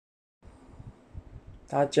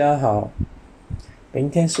大家好，明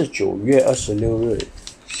天是9月26日，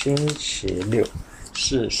星期六，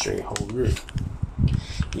是水猴日。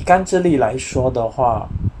以干支历来说的话，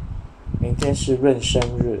明天是壬申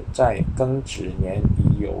日，在庚子年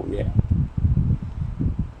乙酉月。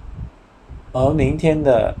而明天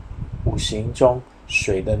的五行中，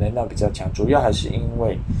水的能量比较强，主要还是因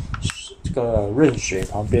为这个壬水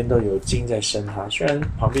旁边都有金在生它，虽然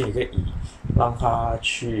旁边有个乙，让它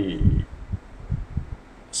去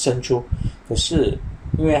生出，可是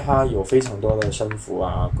因为它有非常多的生符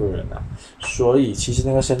啊、贵人啊，所以其实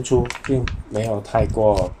那个生出并没有太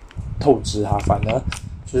过透支它，反而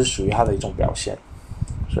就是属于它的一种表现。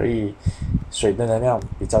所以水的能量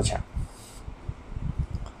比较强。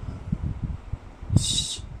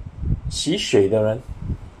喜水的人，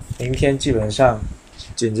明天基本上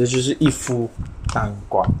简直就是一夫当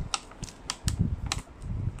关。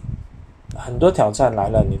很多挑战来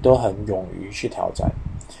了，你都很勇于去挑战。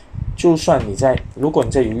就算如果你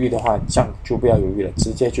在犹豫的话，这样就不要犹豫了，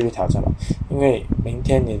直接就去挑战了。因为明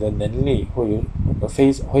天你的能力会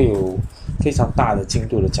有非常大的精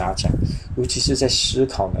度的加强，尤其是在思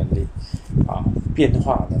考能力变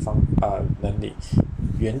化的能力、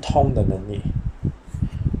圆通的能力，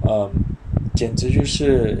简直就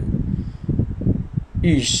是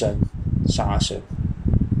遇神杀神，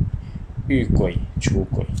遇鬼出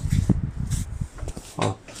鬼。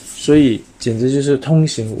所以简直就是通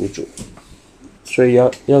行无阻，所以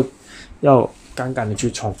要敢敢的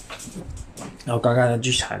去冲，要敢敢的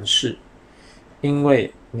去尝试，因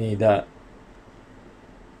为你的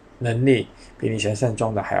能力比你想象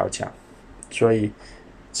中的还要强，所以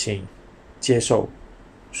请接受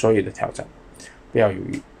所有的挑战，不要犹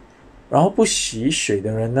豫。然后不喜水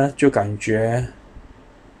的人呢，就感觉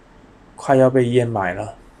快要被淹埋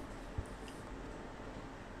了，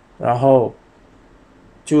然后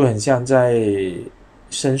就很像在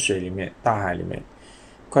深水里面、大海里面，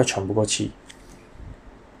快喘不过气。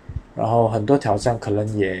然后很多挑战可能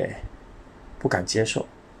也不敢接受，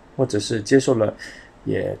或者是接受了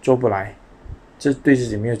也做不来，这对自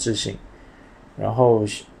己没有自信。然后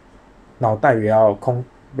脑袋也要空，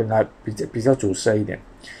本来比较阻塞一点，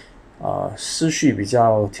思绪比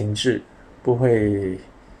较停滞，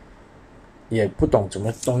也不懂怎么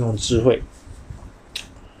动用智慧。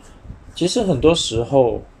其实很多时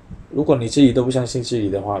候，如果你自己都不相信自己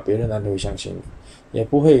的话，别人哪里会相信你，也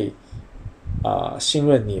不会信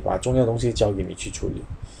任你，把重要的东西交给你去处理。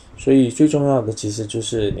所以最重要的其实就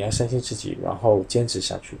是你要相信自己，然后坚持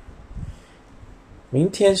下去。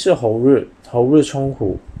明天是猴日，猴日冲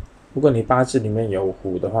虎，如果你八字里面有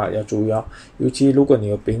虎的话要注意哦，尤其如果你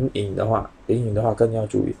有丙寅的话更要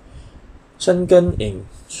注意。申跟寅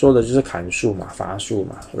说的就是砍树嘛、伐树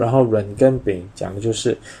嘛，然后壬跟丙讲的就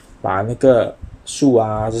是把那个树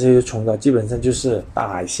啊这些冲掉，基本上就是大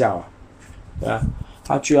海啸对吧？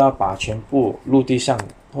他就要把全部陆地上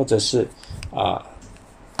或者是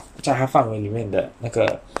在它范围里面的那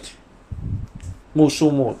个树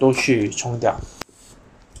木都去冲掉，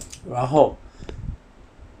然后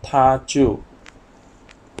他就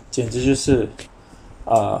简直就是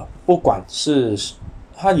不管是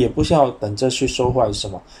他也不需要等着去收获还是什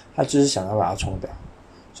么，他就是想要把它冲掉，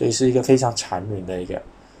所以是一个非常残忍的一个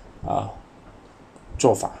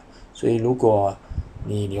做法。所以如果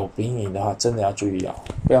你有丙寅的话，真的要注意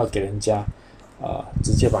不要给人家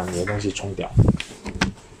直接把你的东西冲掉。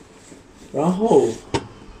然后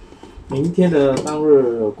明天的当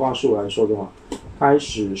日卦数来说的话，开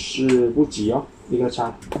始是不吉一个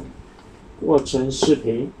叉，过程是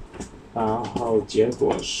平，然后结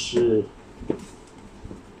果是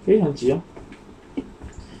非常吉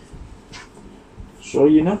所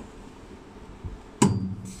以呢，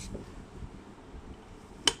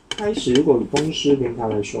开始如果以公司平台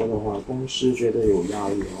来说的话，公司觉得有压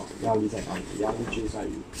力压力在哪里？压力就在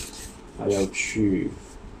于他要去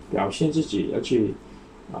表现自己，要去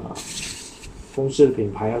公司的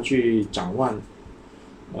品牌要去展望，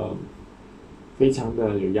非常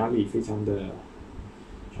的有压力，非常的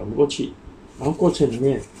喘不过气。然后过程里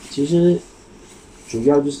面，其实主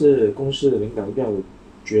要就是公司的领导要有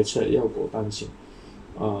决策，要有果断性。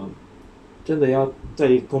真的要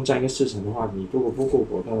在攻占一个市场的话，你如果不够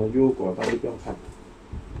果断，又果断就不要看。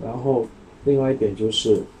然后另外一点就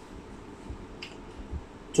是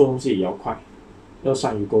做东西也要快，要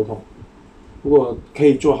善于沟通。如果可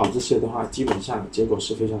以做好这些的话，基本上结果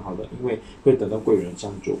是非常好的，因为会得到贵人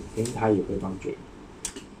相助，平台也会帮助。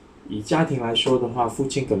以家庭来说的话，父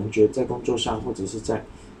亲可能觉得在工作上或者是在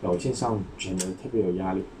表现上显得特别有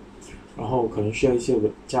压力，然后可能需要一些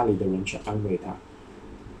家里的人去安慰他。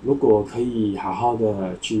如果可以好好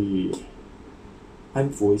的去安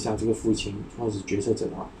抚一下这个父亲或者是决策者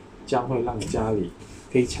的话，将会让家里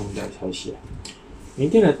非常的和谐。明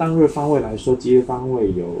天的当日方位来说，吉日方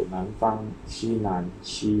位有南方、西南、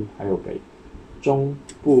西还有北，中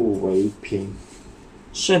部为平，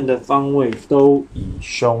胜的方位都以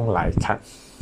凶来看。